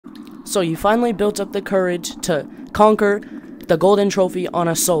So you finally built up the courage to conquer the golden trophy on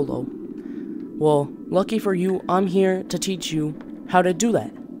a solo. Well, lucky for you, I'm here to teach you how to do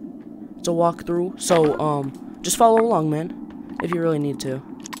that. It's a walkthrough, so just follow along, man, if you really need to.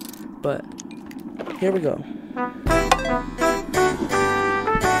 But here we go.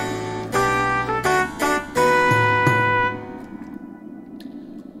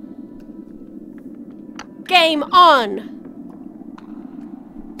 Game on!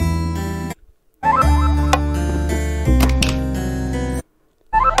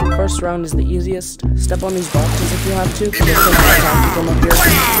 First round is the easiest. Step on these boxes if you have to, because it's going to attack them up here.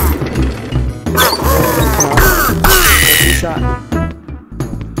 Two shot.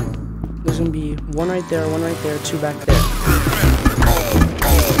 There's going to be one right there, two back there.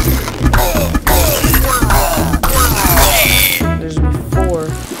 There's going to be four.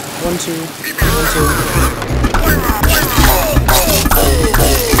 1, 2, 1,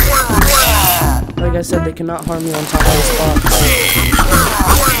 2. Like I said, they cannot harm you on top of this box.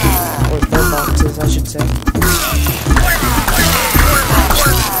 Or their boxes, I should say.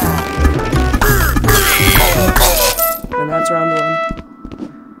 And that's round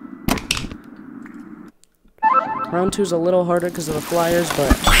 1. Round 2 is a little harder because of the flyers,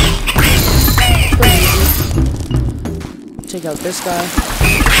 but pretty easy. Take out this guy.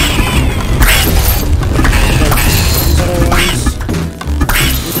 These other ones.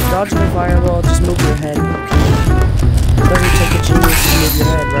 If you dodge the fireball, just move your head. It doesn't take a genius to move your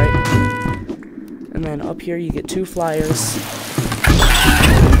head, right? And then up here you get 2 flyers.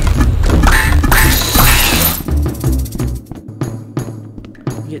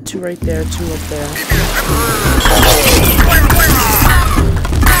 You get 2 right there, 2 up there.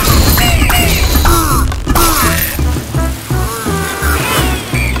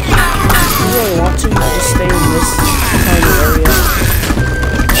 If you really want to, you can just stay in this tiny area.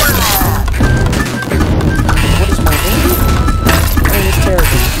 What is my name? Oh, it's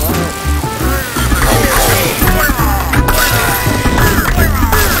terrible.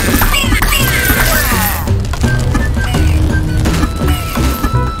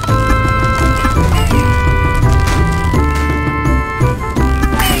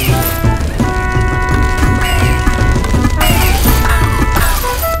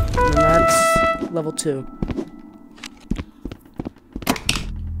 Level 2.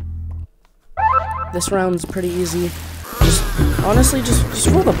 This round's pretty easy. Honestly, just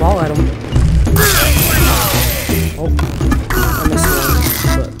throw the ball at him. Oh, I missed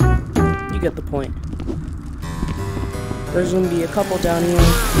one, but you get the point. There's gonna be a couple down here.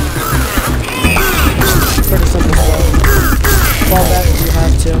 Pretty simple stuff. Fall back if you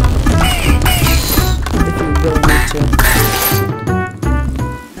have to. If you really need to.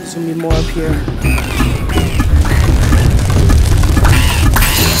 There's gonna be more up here.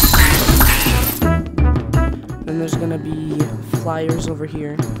 Then there's gonna be flyers over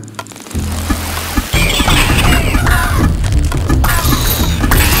here.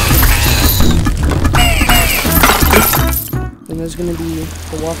 Then there's gonna be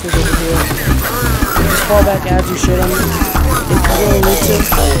the walkers over here. Just fall back as you shoot them. If you really need to.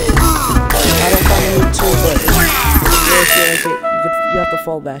 I don't find the need to, but if you really feel like it, you have to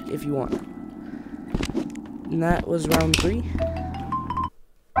fall back if you want. And that was round 3.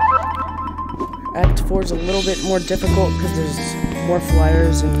 Act 4 is a little bit more difficult because there's more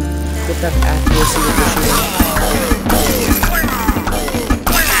flyers and get that accuracy with the shooting.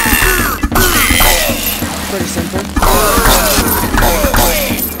 Pretty simple.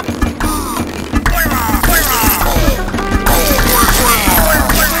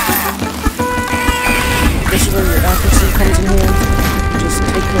 This is where your accuracy comes in here. Just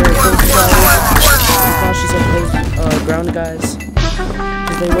take care of those flyers. Be cautious of those ground guys,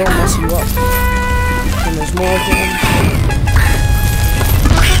 because they will mess you up. And there's more of them.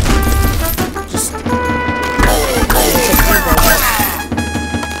 Just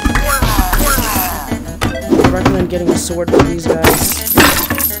I recommend getting a sword for these guys.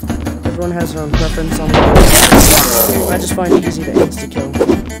 Everyone has their own preference on that. I just find it easy to insta-kill.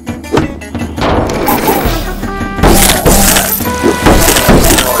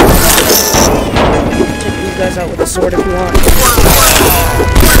 Take these guys out with a sword if you want.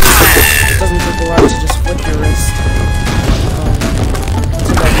 It doesn't take a lot to just flip your wrist.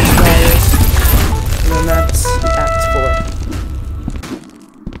 Take out these flyers. And then that's Act 4.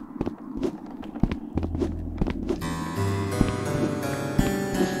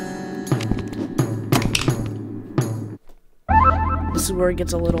 This is where it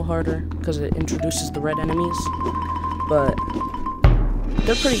gets a little harder, because it introduces the red enemies. But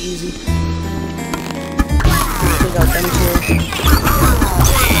they're pretty easy. Take out them too.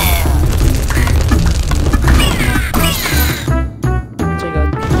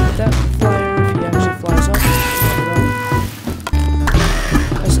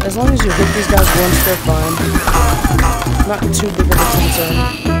 they're fine. Not too big of a concern.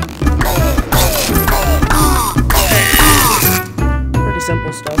 Pretty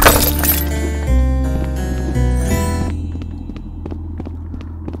simple stuff.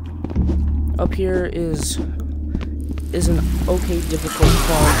 Up here is an okay difficult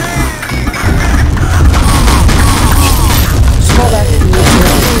quality. Just fall back if you need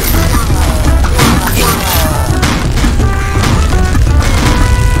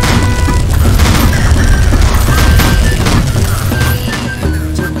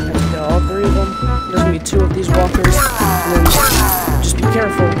all three of them. There's gonna be 2 of these walkers, and then just be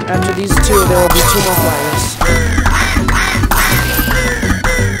careful. After these 2, there will be 2 more flyers.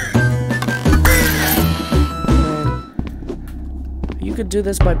 You could do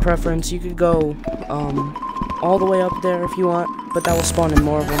this by preference. You could go all the way up there if you want, but that will spawn in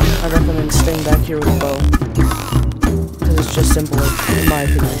more of them. I recommend staying back here with a bow, because it's just simpler, in my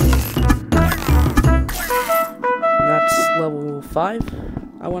opinion. And that's level 5,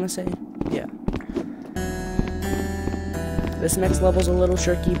 I want to say. Yeah. This next level's a little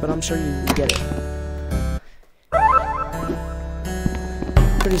tricky, but I'm sure you get it.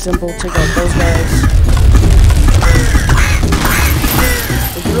 Pretty simple. Take out those guys.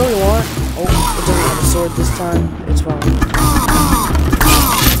 If you really want, oh, it doesn't have a sword this time, it's fine.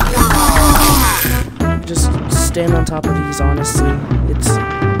 Just stand on top of these, honestly.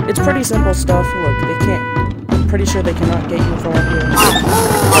 It's pretty simple stuff. Look, they can't, I'm pretty sure they cannot get you from up here.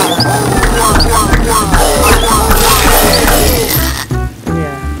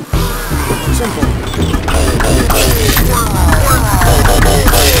 Yeah, simple.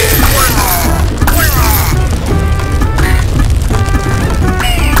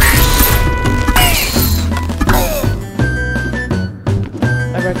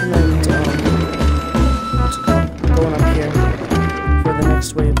 I recommend going up here for the next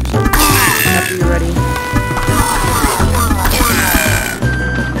wave. So after you're ready,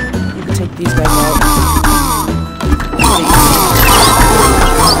 you can take these guys out.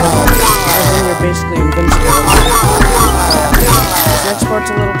 And then you're basically invincible. This next part's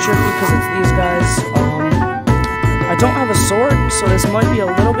a little tricky because it's these guys. I don't have a sword, so this might be a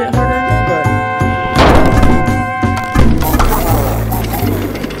little bit harder,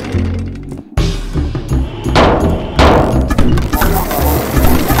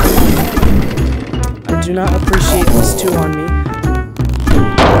 but do not appreciate these 2 on me.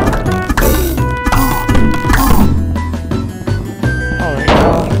 Alright,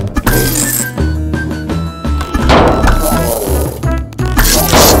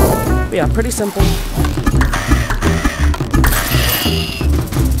 but yeah, pretty simple.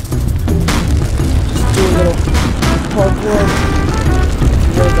 Just do a little parkour.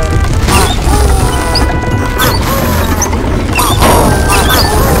 Really got it.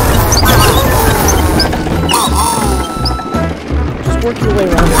 Work your way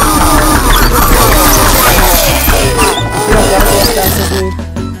around it. You don't gotta go as fast as me,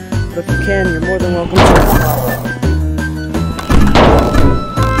 but if you can, you're more than welcome to.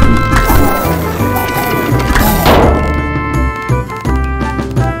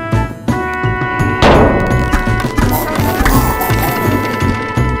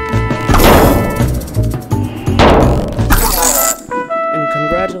 And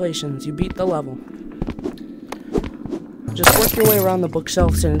congratulations, you beat the level. Just work your way around the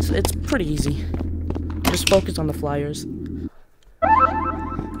bookshelves, and it's pretty easy. Just focus on the flyers.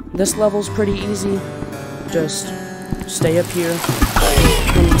 This level's pretty easy. Just stay up here.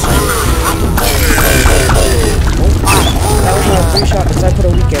 That was not a 3-shot because I put a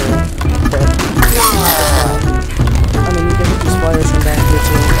weak arrow. But I mean, you can hit these flyers from back here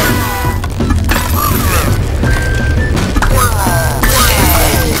too.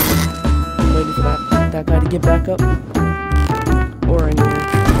 Waiting for that guy to get back up. Or in here.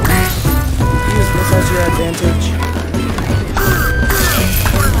 Use this as your advantage.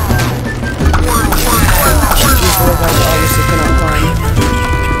 These little guys obviously cannot climb.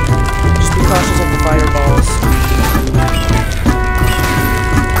 Just be cautious of the fireballs.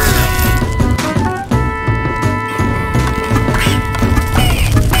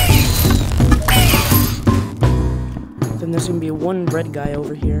 Then there's gonna be 1 red guy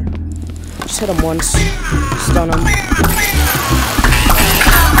over here. Just hit him once, stun him.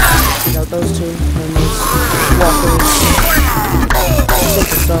 Take out those 2, and those walkers.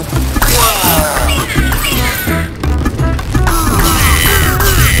 Simple stuff.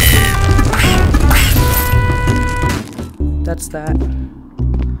 That's that.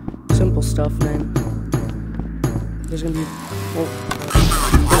 Simple stuff, man. There's gonna be, well,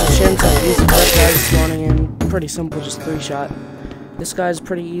 there's a chance that these red guys spawning in. Pretty simple, just 3-shot. This guy's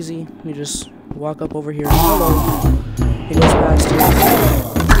pretty easy. You just walk up over here. Hello. He goes past you.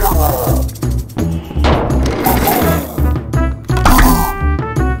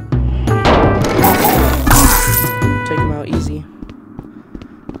 Take him out easy.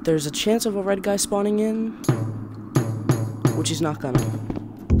 There's a chance of a red guy spawning in, which he's not gonna.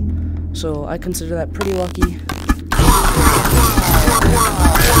 So I consider that pretty lucky. So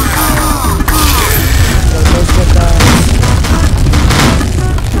those good guys.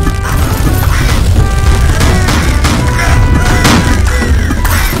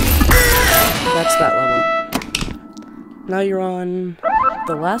 That's that level. Now you're on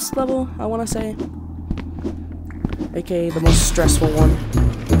the last level, I want to say. AKA the most stressful one,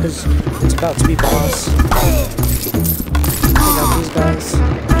 because it's about to be boss. Take out these guys.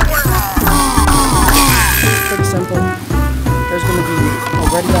 Pretty simple. There's gonna be a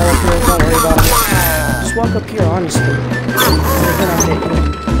red guy up here, don't worry about it. Just walk up here, honestly. They're gonna hit you.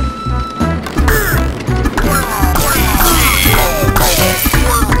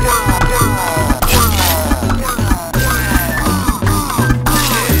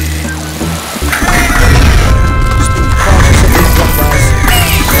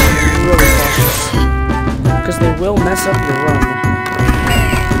 They will mess up your run.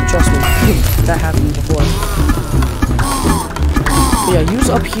 Trust me, that happened before. But yeah, use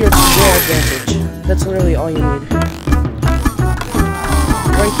up here to your advantage. That's literally all you need.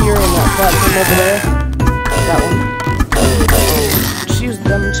 Right here in that platform over there, that one. Just use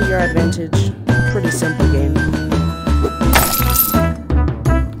them to your advantage. Pretty simple game.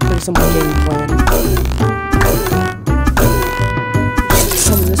 Pretty simple game plan. Just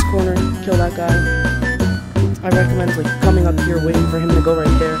come in this corner, kill that guy. I recommend like coming up here, waiting for him to go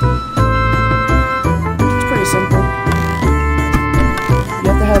right there. It's pretty simple. You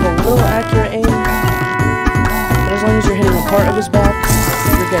have to have a little accurate aim, but as long as you're hitting a part of his back,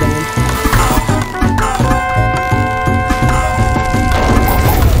 you're getting him.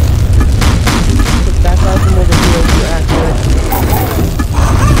 Put back out from over here if you're accurate.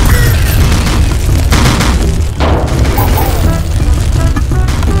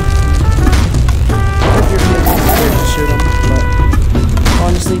 Shoot him, but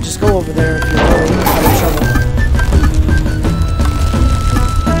honestly, just go over there if you're really having trouble.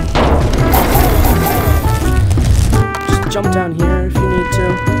 Just jump down here if you need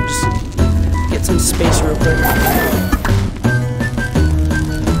to. Just get some space real quick.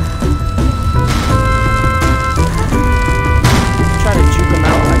 Try to juke him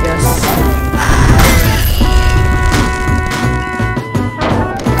out, I guess.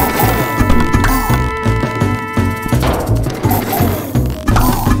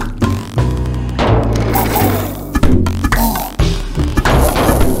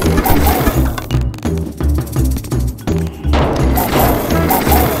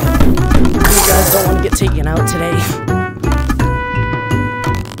 Taken out today.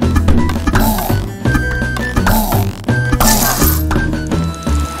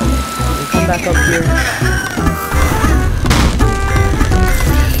 And come back up here.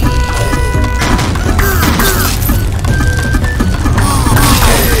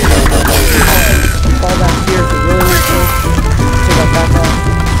 Fall back here if you really need to. Take that back off.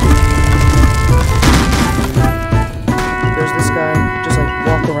 There's this guy. Just like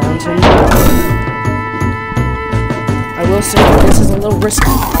walk around him. I will say that this is a little risky,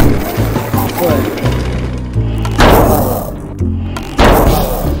 but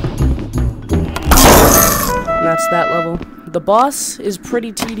that's that level. The boss is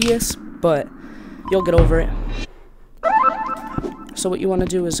pretty tedious, but you'll get over it. So what you want to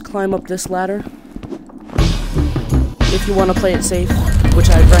do is climb up this ladder if you want to play it safe, which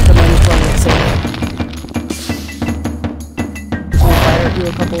I recommend playing it safe. I'll fire at you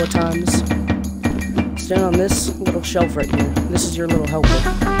a couple of times. Stand on this little shelf right here. This is your little helper.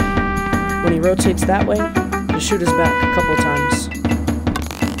 When he rotates that way, just shoot his back a couple of times.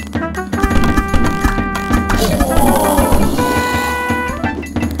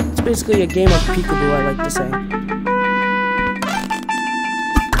 It's basically a game of peekaboo, I like to say.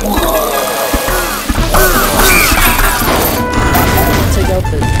 Take out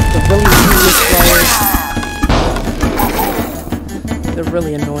the really tedious players. They're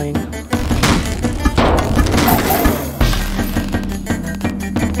really annoying.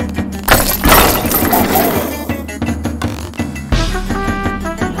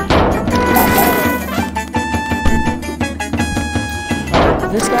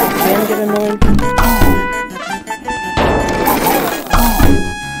 This guy can get annoying.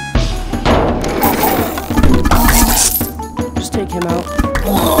 Just take him out.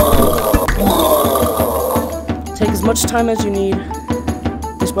 Take as much time as you need.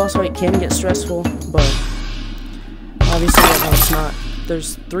 This This boss fight can get stressful, but obviously right now it's not.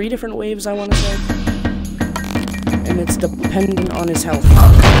 There's 3 different waves, I want to say, and it's dependent on his health.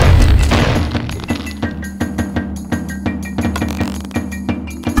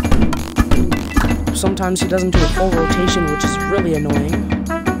 Sometimes he doesn't do a full rotation, which is really annoying.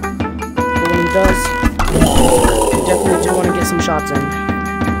 But when he does, you definitely do want to get some shots in.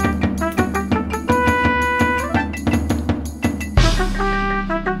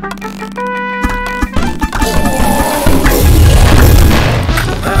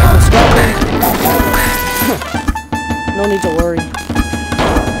 No need to worry.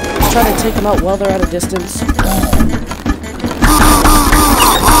 Just try to take them out while they're at a distance.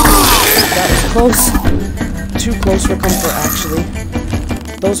 That was close. Too close for comfort, actually.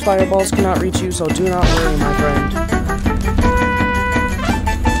 Those fireballs cannot reach you, so do not worry, my friend.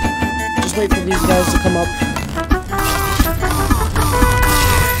 Just wait for these guys to come up.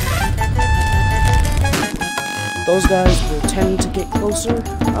 Those guys will tend to get closer,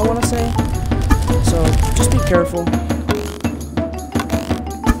 I want to say. So, just be careful.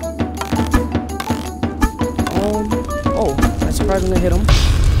 Oh, I surprisingly hit him.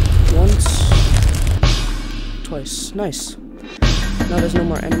 Once. Twice. Nice. Now there's no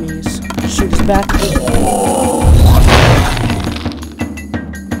more enemies. Shoot his back.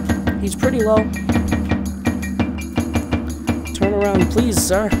 He's pretty low. Turn around, please,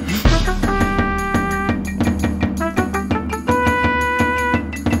 sir.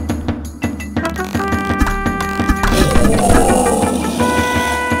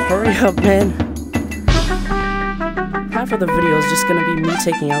 Hurry up, man. Half of the video is just gonna be me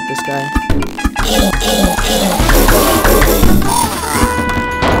taking out this guy.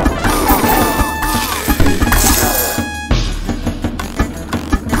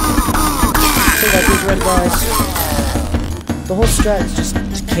 Take out these red guys. The whole strat is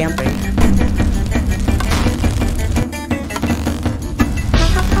just camping.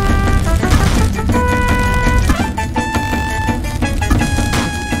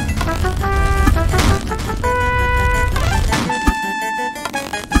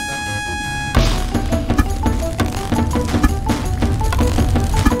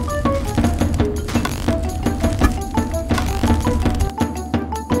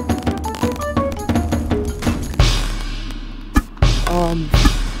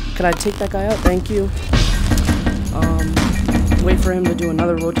 Could I take that guy out? Thank you. Wait for him to do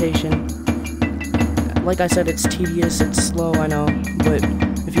another rotation. Like I said, it's tedious, it's slow, I know. But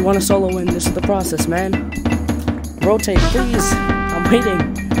if you want to solo win, this is the process, man. Rotate, please. I'm waiting.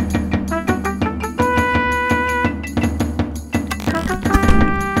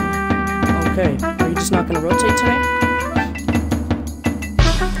 Okay, are you just not going to rotate today?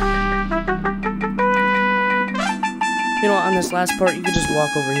 You know, on this last part, you could just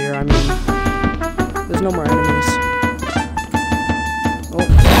walk over here. I mean, there's no more enemies. Oh,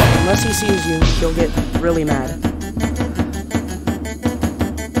 unless he sees you, he'll get really mad. And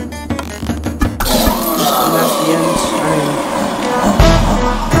that's the end. I mean,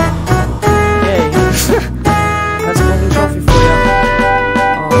 yay. That's a golden trophy for you.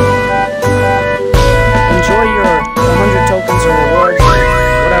 Enjoy your 100 tokens or rewards,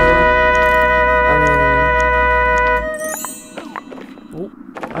 whatever.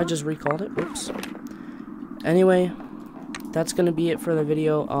 I just recalled it. Whoops. Anyway, that's gonna be it for the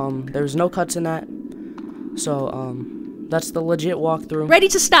video. There's no cuts in that. So, that's the legit walkthrough. Ready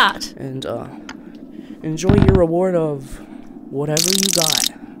to start! And, enjoy your reward of whatever you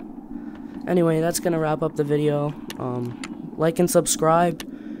got. Anyway, that's gonna wrap up the video. Like and subscribe.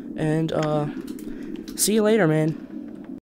 And, see you later, man.